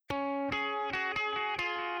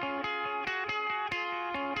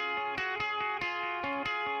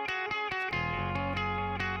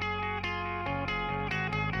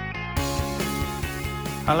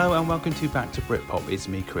Hello and welcome to Back to Britpop. It's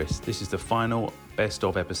me, Chris. This is the final best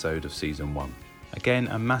of episode of season 1. Again,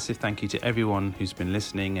 a massive thank you to everyone who's been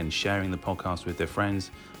listening and sharing the podcast with their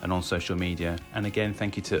friends and on social media. And again,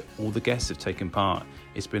 thank you to all the guests who've taken part.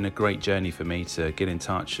 It's been a great journey for me to get in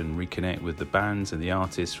touch and reconnect with the bands and the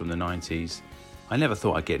artists from the 90s. I never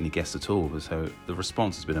thought I'd get any guests at all, so the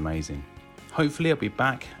response has been amazing. Hopefully I'll be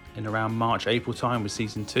back in around March, April time with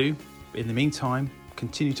season 2. In the meantime,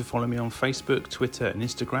 continue to follow me on Facebook, Twitter and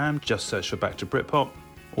Instagram. Just search for Back to Britpop.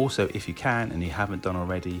 Also, if you can and you haven't done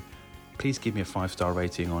already, please give me a 5-star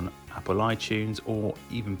rating on Apple iTunes, or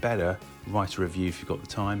even better, write a review if you've got the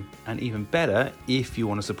time. And even better, if you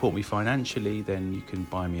want to support me financially, then you can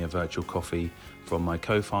buy me a virtual coffee from my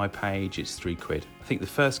Ko-Fi page. It's £3. I think the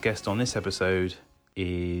first guest on this episode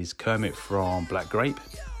is Kermit from Black Grape.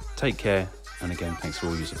 Take care, and again, thanks for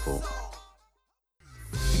all your support.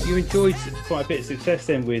 You enjoyed quite a bit of success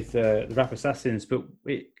then with the Rap Assassins, but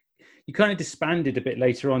you kind of disbanded a bit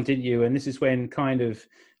later on, didn't you? And this is when kind of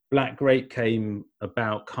Black Grape came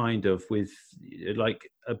about, kind of with like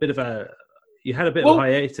a bit of you had a bit of a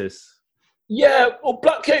hiatus. Yeah, well,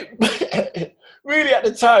 Black Grape, really at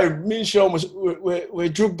the time, me and Sean we're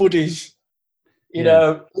drug buddies. You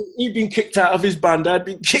know, he'd been kicked out of his band, I'd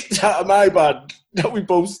been kicked out of my band that we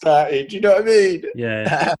both started. You know what I mean?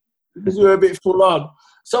 Yeah. Because we were a bit full on.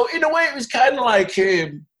 So in a way, it was kind of like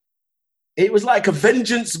it was like a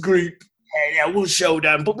vengeance group. Yeah, we'll show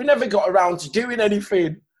them, but we never got around to doing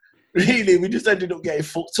anything. Really, we just ended up getting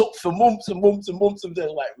fucked up for months and months and months, and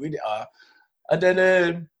then like really are. And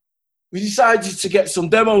then we decided to get some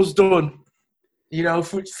demos done. You know,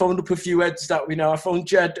 phoned up a few heads that we know. I phoned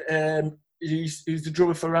Jed, who's the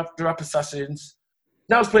drummer for the Rap Assassins.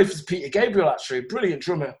 Now he's playing for Peter Gabriel, actually. Brilliant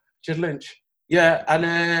drummer, Jed Lynch. Yeah,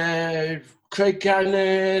 and Craig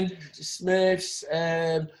Gannon, the Smiths,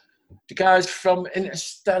 the guys from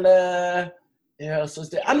Interstellar,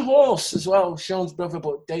 and Horse as well, Sean's brother,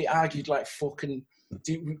 but they argued like fucking,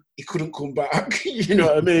 he couldn't come back, you know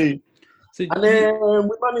what I mean? And then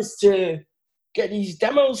we managed to get these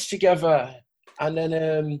demos together, and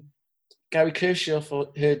then Gary Kershaw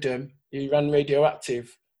heard them, he ran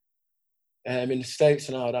Radioactive in the States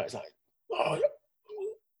and all that. He's like, oh,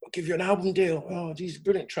 I'll give you an album deal. Oh, these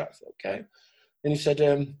brilliant tracks, okay. And he said,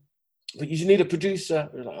 but you need a producer.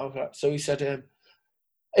 We were like, okay. So he said,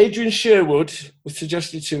 Adrian Sherwood was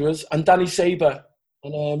suggested to us, and Danny Saber.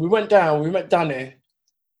 And we went down, we met Danny,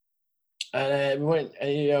 and we went,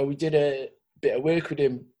 and, we did a bit of work with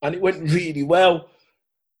him, and it went really well.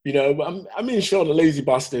 You know, I mean, Sean are lazy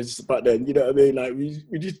bastards back then, you know what I mean? Like,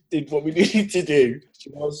 we just did what we needed to do.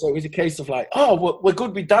 You know? So it was a case of like, oh, we're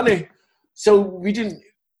good with Danny. So we didn't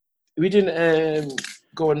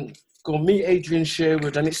go and meet Adrian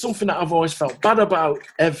Sherwood, and it's something that I've always felt bad about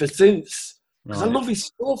ever since, because I love his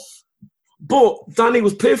stuff. But Danny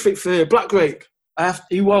was perfect for Black Grape.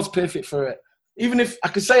 He was perfect for it. Even if I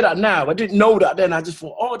could say that now, I didn't know that then. I just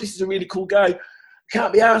thought, oh, this is a really cool guy.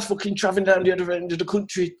 Can't be arsed fucking travelling down the other end of the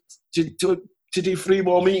country to do 3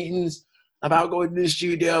 more meetings about going to the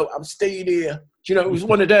studio. I'm staying here. You know, it was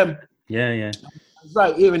one of them. Yeah.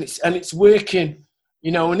 Right here, and it's working.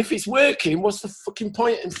 You know, and if it's working, what's the fucking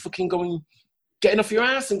point in fucking getting off your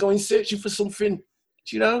ass and going searching for something,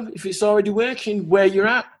 you know, if it's already working where you're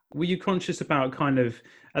at? Were you conscious about kind of,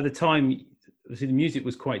 at the time, the music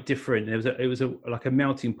was quite different. It was like a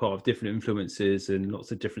melting pot of different influences and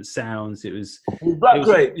lots of different sounds. It was Black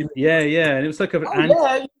Grape. Yeah, and it was like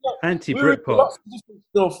anti-Britpop.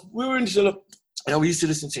 Stuff. We were into, we used to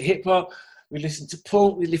listen to hip hop. We listened to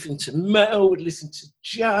punk. We listened to metal. We listened to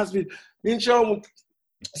jazz. Me and Sean,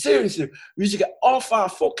 seriously, we used to get off our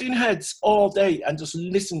fucking heads all day and just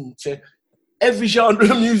listen to every genre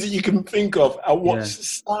of music you can think of and watch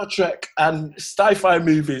Star Trek and sci-fi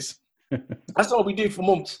movies. That's all we did for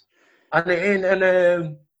months. And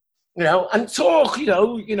and talk, you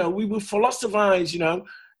know, we would philosophize, you know.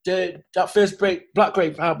 That first Black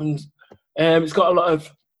Grape album, it's got a lot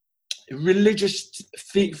of religious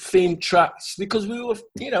themed tracks, because we were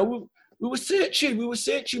searching, we were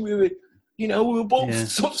both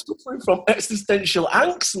suffering from existential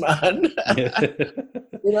angst, man.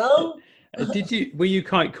 You know? Were you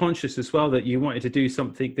quite conscious as well that you wanted to do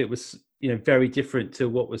something that was, you know, very different to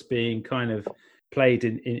what was being kind of played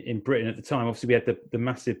in Britain at the time? Obviously, we had the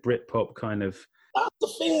massive Britpop kind of. That's the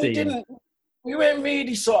thing. We weren't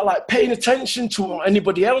really sort of like paying attention to what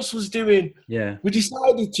anybody else was doing. Yeah. We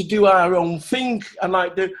decided to do our own thing, and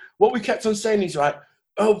like what we kept on saying is like,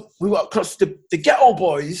 oh, we went across the Ghetto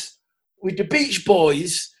Boys with the Beach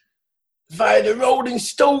Boys via the Rolling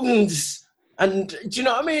Stones. And do you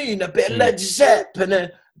know what I mean? A bit of Led Zepp and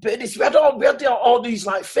a But we had all these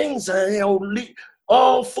like things, you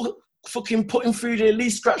know, fucking putting through the Lee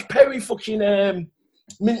Scratch Perry fucking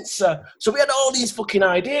mincer. So we had all these fucking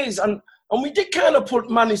ideas, and we did kind of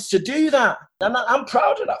manage to do that. And I'm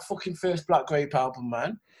proud of that fucking first Black Grape album,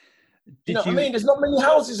 man. You know what I mean? There's not many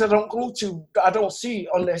houses I don't go to that I don't see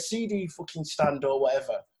on their CD fucking stand or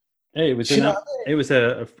whatever. It was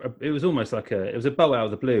it was almost like it was a bolt out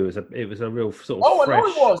of the blue. It was a real sort of fresh. I know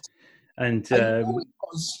it was. And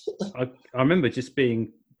I remember just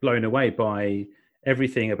being blown away by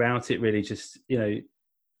everything about it. Really, just, you know,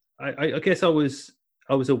 I guess I was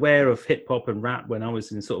aware of hip hop and rap when I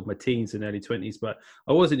was in sort of my teens and early 20s, but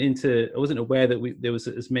I wasn't aware that there was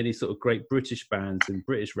as many sort of great British bands and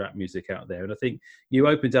British rap music out there. And I think you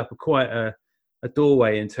opened up quite a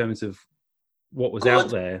doorway in terms of what was out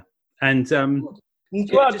there. And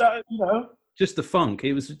just the funk.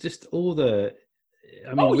 It was just all the.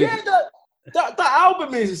 I mean, that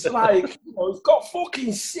album is like, you know, it's got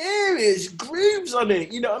fucking serious grooves on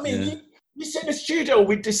it. You know what I mean? Yeah. You sit in the studio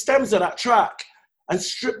with the stems of that track and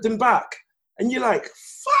strip them back, and you're like,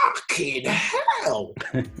 fucking hell.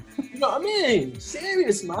 You know what I mean?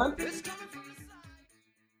 Serious, man.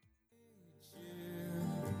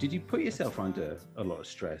 Did you put yourself under a lot of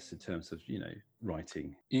stress in terms of, you know,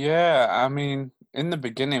 writing? Yeah, I mean, in the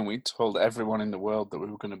beginning, we told everyone in the world that we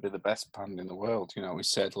were going to be the best band in the world. You know, we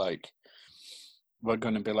said, like, we're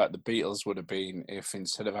going to be like the Beatles would have been if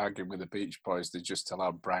instead of arguing with the Beach Boys, they just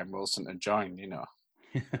allowed Brian Wilson to join, you know.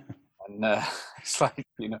 And it's like,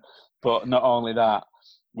 you know, but not only that,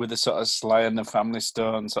 with a sort of Sly and the Family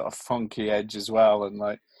Stone sort of funky edge as well. And,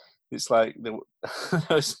 like, it's like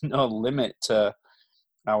there's no limit to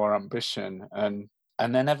our ambition, and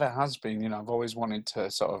there never has been. You know, I've always wanted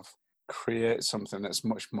to sort of create something that's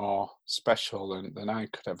much more special than I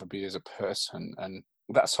could ever be as a person, and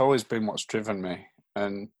that's always been what's driven me.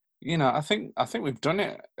 And, you know, I think we've done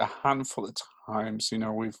it a handful of times. You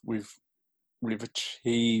know, we've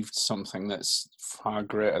achieved something that's far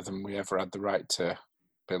greater than we ever had the right to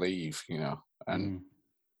believe, you know. And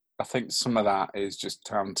I think some of that is just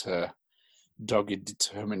down to dogged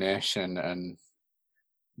determination and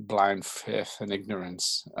blind faith and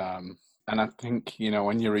ignorance. And I think, you know,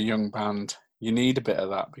 when you're a young band, you need a bit of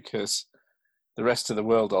that, because the rest of the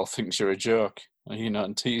world all thinks you're a joke. You know,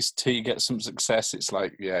 until you get some success, it's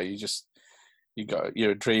like, yeah,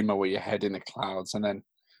 you're a dreamer with your head in the clouds, and then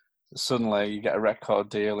suddenly you get a record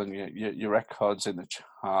deal and your record's in the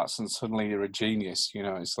charts, and suddenly you're a genius. You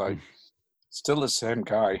know, it's like still the same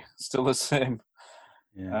guy, still the same,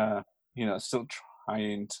 you know, still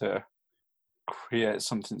trying to create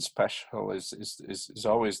something special is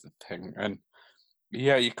always the thing. And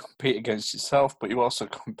yeah, you compete against yourself, but you also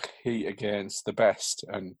compete against the best.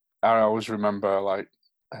 And I always remember, like,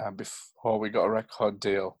 before we got a record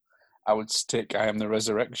deal, I would stick I Am the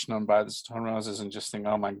Resurrection on By the Stone Roses and just think,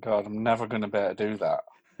 oh my God, I'm never going to be able to do that.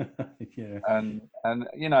 Yeah. And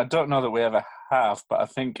you know, I don't know that we ever have, but I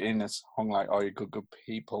think in a song like Oh You Good Good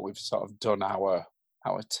People, we've sort of done our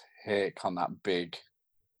take on that big,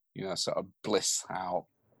 you know, sort of bliss out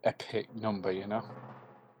epic number, you know.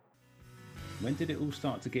 When did it all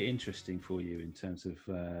start to get interesting for you in terms of,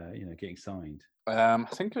 you know, getting signed? I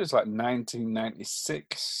think it was like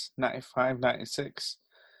 1996, 95, 96.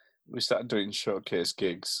 We started doing showcase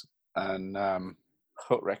gigs, and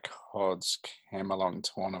Hut Records came along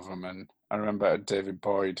to one of them. And I remember David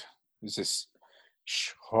Boyd was this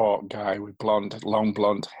short guy with long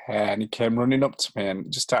blonde hair, and he came running up to me,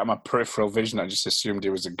 and just out of my peripheral vision, I just assumed he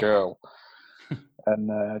was a girl.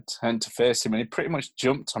 And turned to face him, and he pretty much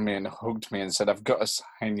jumped on me and hugged me and said, "I've got to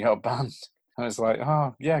sign your band." I was like,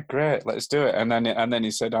 "Oh yeah, great, let's do it." And then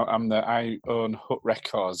he said, "I own Hut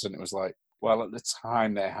Records," and it was like, well, at the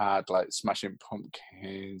time they had like Smashing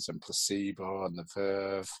Pumpkins and Placebo and The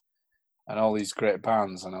Verve and all these great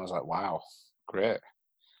bands, and I was like, "Wow, great!"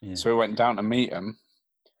 Yeah. So we went down to meet them,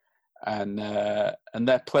 and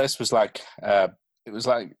their place was like it was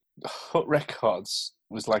like Hut Records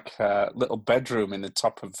was like a little bedroom in the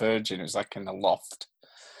top of Virgin. It was like in the loft.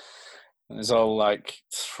 And there's all like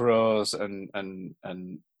throws and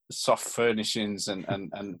soft furnishings and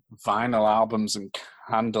vinyl albums and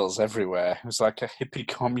candles everywhere. It was like a hippie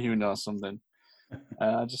commune or something.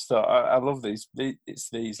 And I just thought, I love these. It's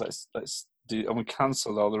these. Let's do. And we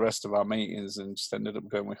cancelled all the rest of our meetings and just ended up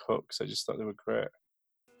going with Hooks. I just thought they were great.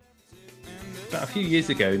 But a few years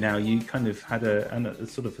ago now, you kind of had a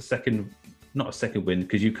sort of a second. Not a second wind,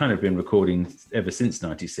 because you've kind of been recording ever since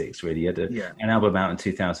 '96. Really, you had an album out in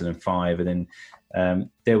 2005, and then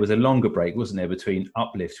there was a longer break, wasn't there, between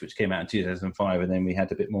Uplift, which came out in 2005, and then we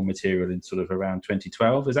had a bit more material in sort of around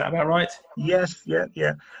 2012. Is that about right? Yes, yeah.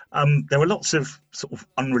 There were lots of sort of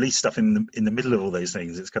unreleased stuff in the middle of all those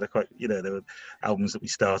things. It's kind of quite, there were albums that we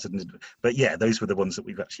started, but yeah, those were the ones that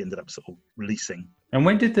we've actually ended up sort of releasing. And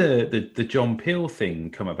when did the John Peel thing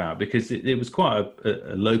come about? Because it was quite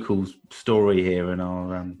a local story here in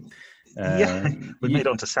our. We made it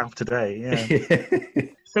onto South Today. Yeah.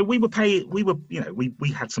 So we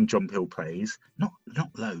had some John Peel plays, not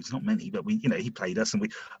loads, not many, but he played us, and we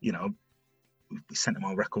sent him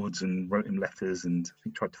our records and wrote him letters, and I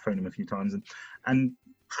think tried to phone him a few times, and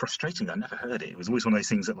frustratingly, I never heard it. It was always one of those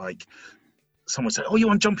things that, like, someone would say, "Oh, you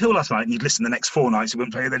were on John Peel last night," and you'd listen the next 4 nights, you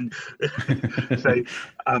wouldn't play then.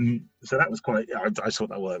 So that was quite. I thought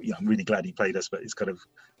that were. I'm really glad he played us, but it's kind of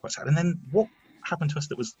quite sad. And then what happened to us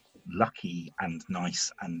that was lucky and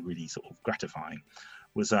nice and really sort of gratifying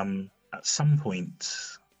was at some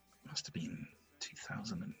point, must have been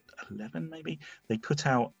 2011 maybe, they put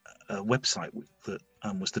out a website that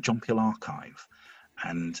was the John Peel Archive,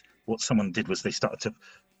 and what someone did was they started to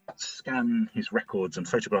scan his records and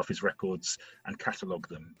photograph his records and catalogue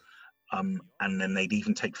them, and then they'd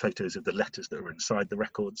even take photos of the letters that were inside the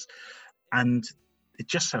records. And it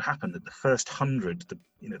just so happened that the first 100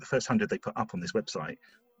 they put up on this website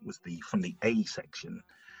was from the A section,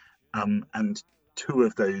 and 2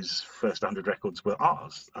 of those first 100 records were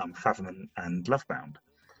ours, Fathom and Lovebound,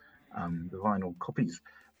 the vinyl copies.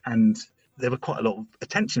 And there were quite a lot of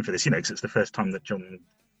attention for this, because it's the first time that John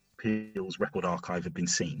Peel's record archive had been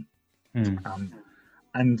seen.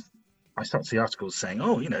 And I start to see articles saying,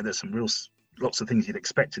 there's some lots of things you'd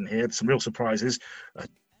expect in here, some real surprises.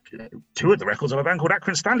 2 of the records of a band called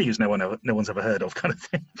Akron Stanley, who's no one's ever heard of, kind of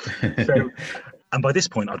thing. So, and by this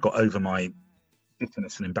point, I'd got over my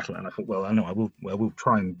bitterness and embattled, and I thought, well, I know I will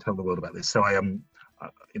try and tell the world about this. So I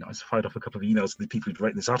I fired off a couple of emails to the people who'd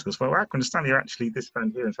written this article. So, Akron Stanley are actually this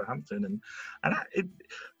band here in Southampton, and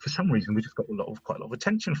for some reason we just got quite a lot of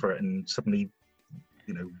attention for it, and suddenly,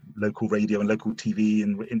 local radio and local TV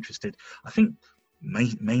and were interested. I think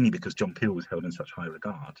mainly because John Peel was held in such high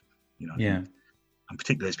regard, Yeah. And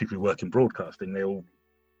particularly those people who work in broadcasting, they all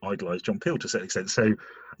idolise John Peel to a certain extent. So,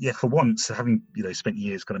 yeah, for once, having spent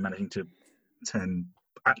years kind of managing to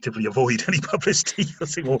actively avoid any publicity,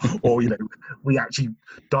 or we actually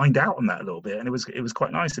dined out on that a little bit, and it was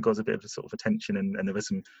quite nice. It got a bit of a sort of attention, and there was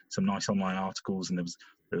some nice online articles, and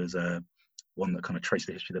there was one that kind of traced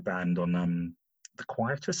the history of the band on the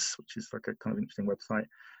Quietus, which is like a kind of interesting website,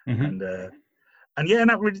 and that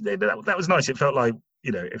was nice. It felt like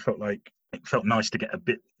it felt nice to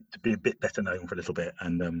be a bit better known for a little bit,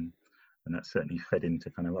 and that certainly fed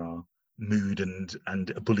into kind of our mood and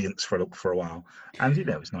ebullience for a while. And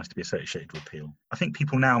it was nice to be associated with Peel. I think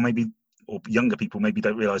people now, maybe, or younger people maybe,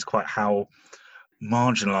 don't realise quite how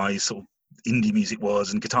marginalised sort of indie music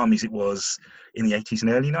was and guitar music was in the 80s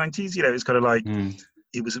and early 90s. It's kind of like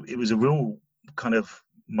it was a real kind of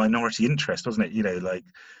minority interest, wasn't it? Like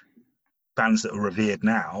bands that are revered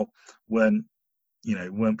now weren't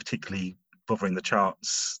particularly bothering the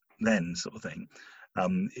charts then, sort of thing.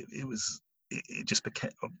 It just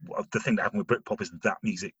became the thing that happened with Britpop is that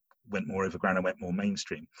music went more overground and went more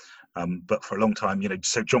mainstream. But for a long time,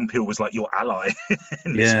 so John Peel was like your ally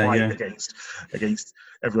in this fight against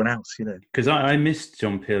everyone else, Because I missed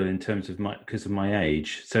John Peel in terms of because of my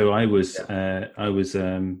age. So I was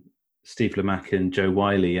Steve Lamacq and Joe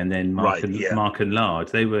Wiley, and then Mark and Lard.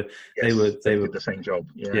 They were did the same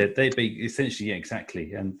job. Yeah, they'd be essentially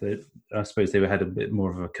exactly. And I suppose they had a bit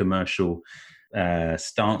more of a commercial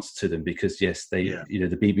stance to them, because the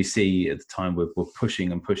BBC at the time were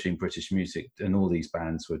pushing British music, and all these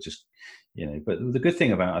bands were just but the good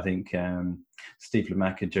thing about, I think, Steve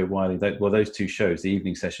Lamacq and Joe Wiley, those 2 shows, the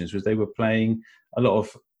evening sessions, was they were playing a lot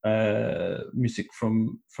of music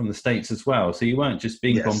from the States as well. So you weren't just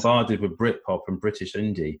being bombarded with Britpop and British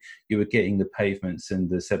indie, you were getting the Pavements and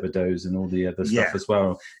the Sebadoos and all the other stuff as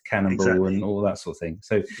well, Cannonball and all that sort of thing.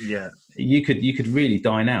 So you could really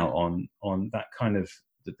dine out on that kind of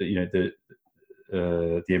the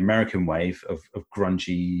American wave of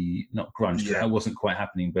grungy, not grunge, that wasn't quite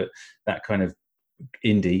happening, but that kind of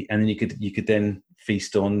indie, and then you could then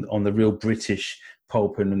feast on the real British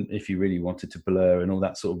pulp, and if you really wanted to Blur and all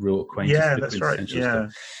that sort of real acquaintance. Yeah, that's right. Yeah.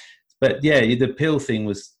 Stuff. But the Peel thing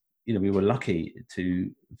was, we were lucky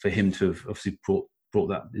for him to have obviously brought brought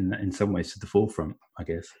that in some ways to the forefront, I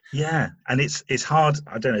guess. Yeah, and it's hard.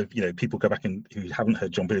 I don't know if people go back and who haven't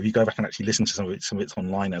heard John, but if you go back and actually listen to some of it's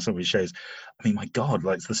online now, some of his shows. I mean, my God,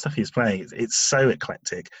 like the stuff he's playing, it's so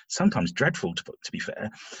eclectic. Sometimes dreadful, to be fair,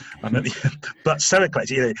 but so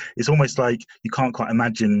eclectic. It's almost like you can't quite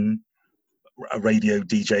imagine a radio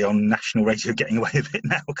DJ on national radio getting away with it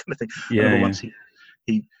now, kind of thing. Yeah. Once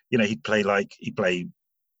he'd play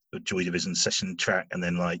a Joy Division session track, and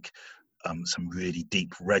then some really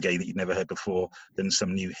deep reggae that you'd never heard before, then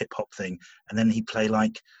some new hip hop thing, and then he'd play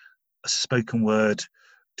a spoken word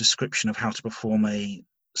description of how to perform a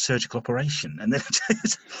surgical operation, and then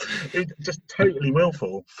it's just totally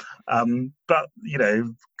willful. But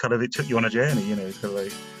kind of it took you on a journey. It's kind of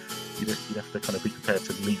like you'd have to kind of be prepared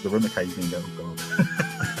to leave the room occasionally and go, oh God.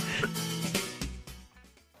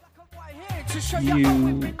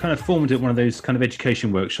 You kind of formed at one of those kind of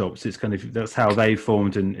education workshops. It's kind of, that's how they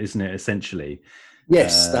formed, and isn't it, essentially?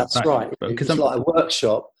 Yes, that's right. It was like a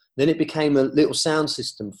workshop. Then it became a little sound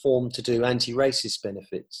system formed to do anti-racist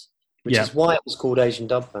benefits, which is why it was called Asian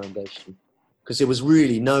Dub Foundation, because there was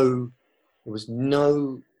really no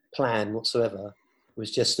plan whatsoever. It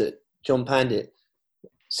was just that John Pandit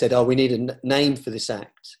said, we need a name for this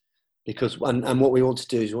act. Because and what we want to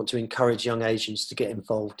do is we want to encourage young Asians to get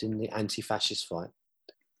involved in the anti-fascist fight.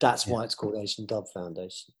 That's why it's called Asian Dub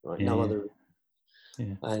Foundation, right? No other.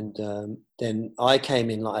 Yeah. And then I came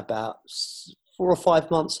in about 4 or 5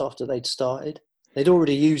 months after they'd started. They'd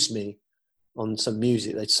already used me on some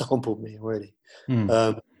music. They'd sampled me already.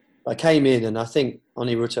 I came in, and I think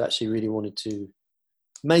Oni Rutter actually really wanted to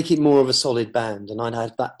make it more of a solid band, and I'd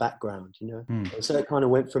had that background, And so it kind of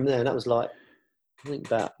went from there. And that was I think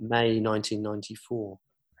about May 1994.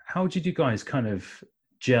 How did you guys kind of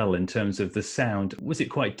gel in terms of the sound? Was it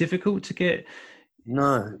quite difficult to get?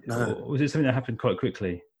 No. Or was it something that happened quite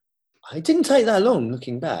quickly? It didn't take that long,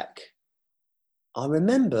 looking back. I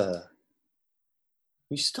remember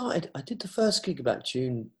I did the first gig about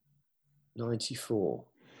June 94.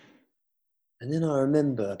 And then I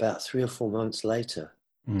remember about 3 or 4 months later,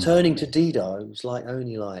 turning to Dido. It was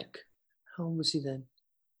how old was he then?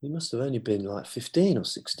 He must have only been 15 or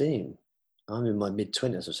 16. I'm in my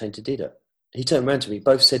mid-20s. I was saying to Dido. He turned around to me.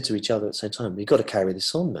 Both said to each other at the same time, we've got to carry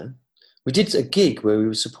this on, man. We did a gig where we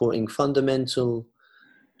were supporting Fundamental,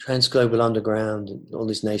 Trans-Global Underground, and all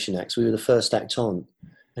these nation acts. We were the first act on.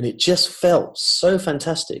 And it just felt so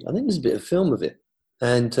fantastic. I think there's a bit of film of it.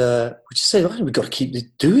 And we just said, we've got to keep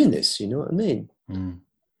doing this, you know what I mean? And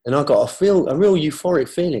I got a real euphoric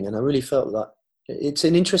feeling, and I really felt like, it's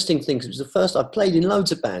an interesting thing, because it was the first. I played in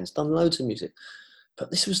loads of bands, done loads of music,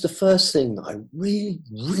 but this was the first thing that I really,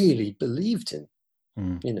 really believed in.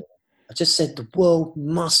 I just said the world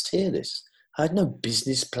must hear this. I had no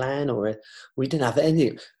business plan, we didn't have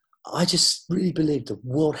anything. I just really believed the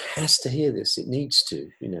world has to hear this. It needs to,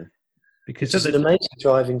 because it's an amazing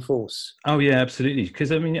driving force. Oh yeah, absolutely.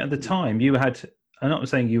 Because I mean, at the time you had, I'm not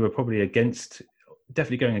saying you were probably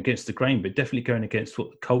definitely going against the grain, but definitely going against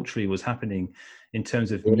what culturally was happening in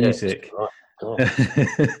terms of music. Right.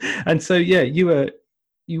 And so, you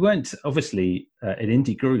weren't obviously an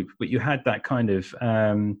indie group, but you had that kind of,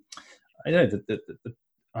 I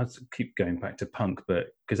keep going back to punk, but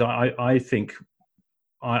because I think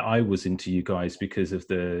I was into you guys because of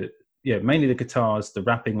mainly the guitars, the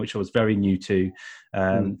rapping, which I was very new to,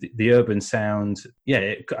 the urban sound.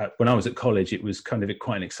 When I was at college, it was kind of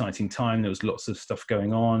quite an exciting time. There was lots of stuff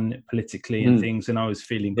going on politically and things, and I was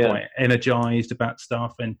feeling quite energized about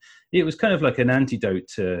stuff. And it was kind of like an antidote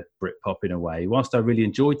to Britpop in a way. Whilst I really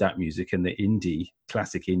enjoyed that music and the indie,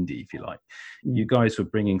 classic indie, if you like, you guys were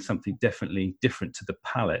bringing something definitely different to the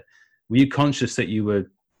palette. Were you conscious that you were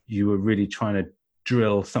really trying to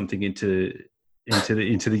drill something into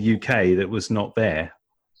the UK that was not there?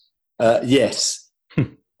 Yes.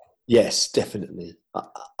 Yes, definitely.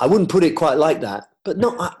 I wouldn't put it quite like that, but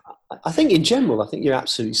I think in general, I think you're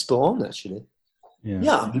absolutely spot on, actually.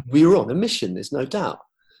 Yeah, we were on a mission, there's no doubt.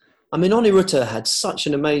 I mean, Oni Rutter had such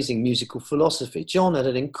an amazing musical philosophy. John had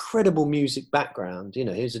an incredible music background. He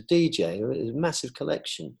was a DJ, a massive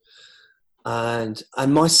collection. And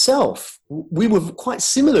myself, we were quite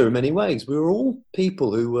similar in many ways. We were all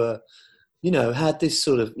people who were, had this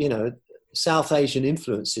sort of, South Asian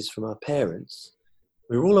influences from our parents.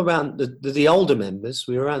 We were all around the older members.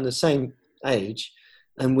 We were around the same age,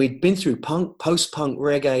 and we'd been through punk, post-punk,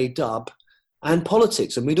 reggae, dub, and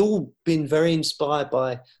politics. And we'd all been very inspired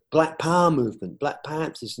by Black Power movement, Black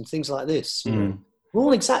Panthers, and things like this. We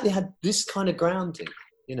all exactly had this kind of grounding.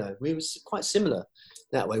 We were quite similar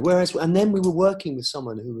that way. And then we were working with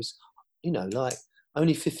someone who was,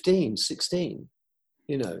 only 15, 16.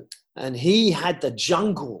 And he had the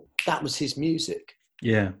jungle. That was his music.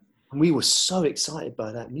 Yeah. And we were so excited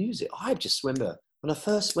by that music. I just remember when I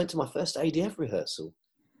first went to my first ADF rehearsal,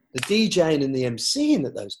 the DJing and the MCing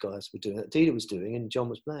that those guys were doing, that Dida was doing and John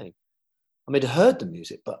was playing. I mean, I heard the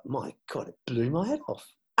music, but my God, it blew my head off.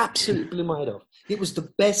 Absolutely blew my head off. It was the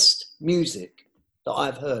best music that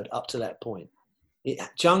I've heard up to that point.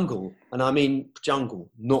 Jungle, and I mean jungle,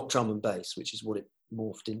 not drum and bass, which is what it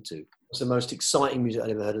morphed into. It was the most exciting music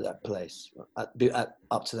I'd ever heard at that place,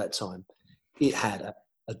 up to that time. It had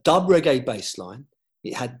a dub reggae bass line.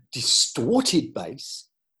 It had distorted bass.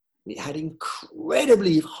 It had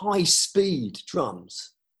incredibly high speed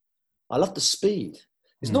drums. I love the speed.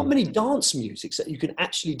 There's not many dance musics that you can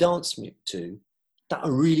actually dance to that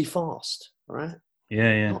are really fast, right?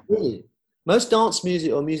 Yeah. Not really. Most dance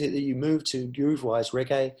music or music that you move to groove-wise,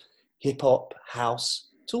 reggae, hip-hop, house,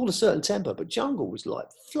 it's all a certain tempo, but jungle was like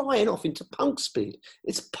flying off into punk speed.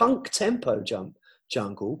 It's punk tempo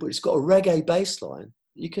jungle, but it's got a reggae bass line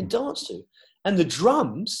you can dance to. And the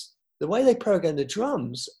drums, the way they programmed the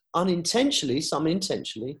drums, unintentionally, some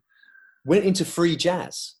intentionally, went into free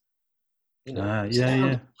jazz. You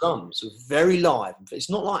know, drums were very live. It's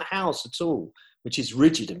not like house at all, which is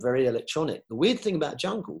rigid and very electronic. The weird thing about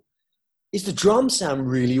jungle is the drums sound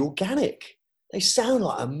really organic. They sound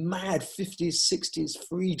like a mad 50s, 60s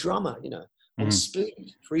free drummer, you know, on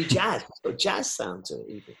speed, free jazz. It's got a jazz sound to it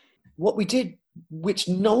even. What we did, which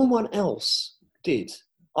no one else did,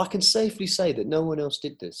 I can safely say that no one else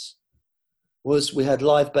did this, was we had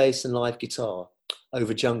live bass and live guitar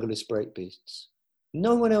over junglist breakbeats.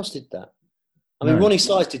 No one else did that. I mean, Ronnie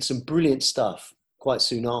Size did some brilliant stuff quite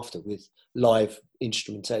soon after with live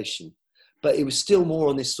instrumentation, but it was still more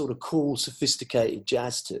on this sort of cool, sophisticated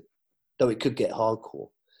jazz tip, though it could get hardcore.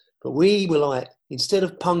 But we were like, instead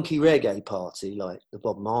of punky reggae party, like the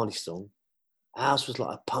Bob Marley song, ours was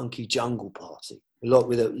like a punky jungle party, a lot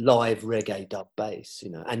with a live reggae dub bass, you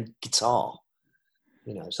know, and guitar,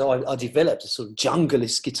 you know. So I developed a sort of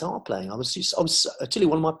junglist guitar playing. I tell you,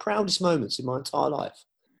 one of my proudest moments in my entire life.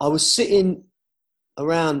 I was sitting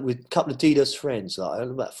around with a couple of Dida's friends, like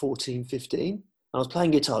about 14, 15. I was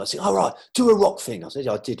playing guitar. I said, all right, do a rock thing. I said,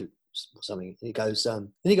 I did something. And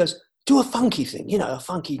he goes, do a funky thing, you know, a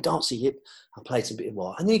funky dancey hip. I played some bit of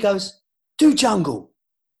while. And then he goes, do jungle.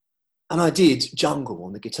 And I did jungle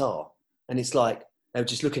on the guitar. And it's like, they were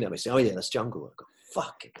just looking at me saying, oh yeah, that's jungle. I go,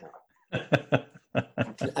 fuck it.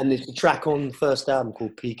 And there's a track on the first album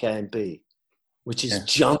called PK&B, which is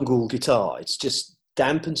jungle guitar. It's just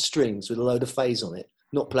dampened strings with a load of phase on it,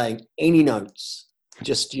 not playing any notes,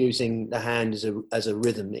 just using the hand as a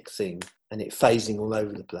rhythmic thing, and it phasing all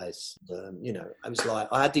over the place. You know, I was like,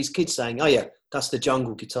 I had these kids saying, oh yeah, that's the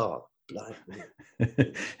jungle guitar. Like,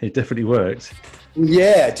 it definitely worked.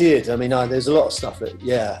 Yeah, it did. I mean, there's a lot of stuff that,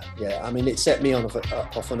 yeah. I mean, it set me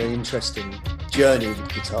off on an interesting journey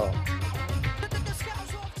with guitar.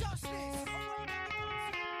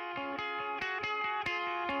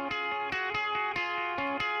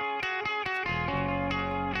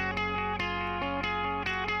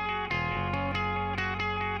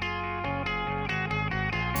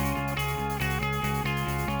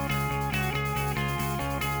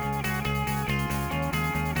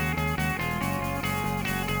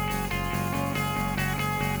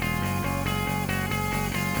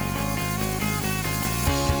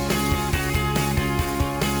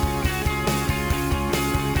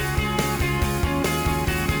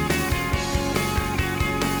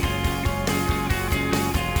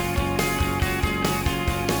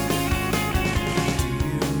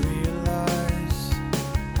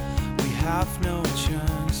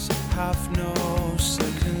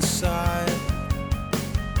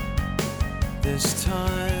 This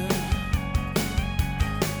time,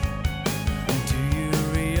 do you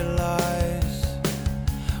realize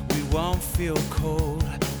we won't feel cold?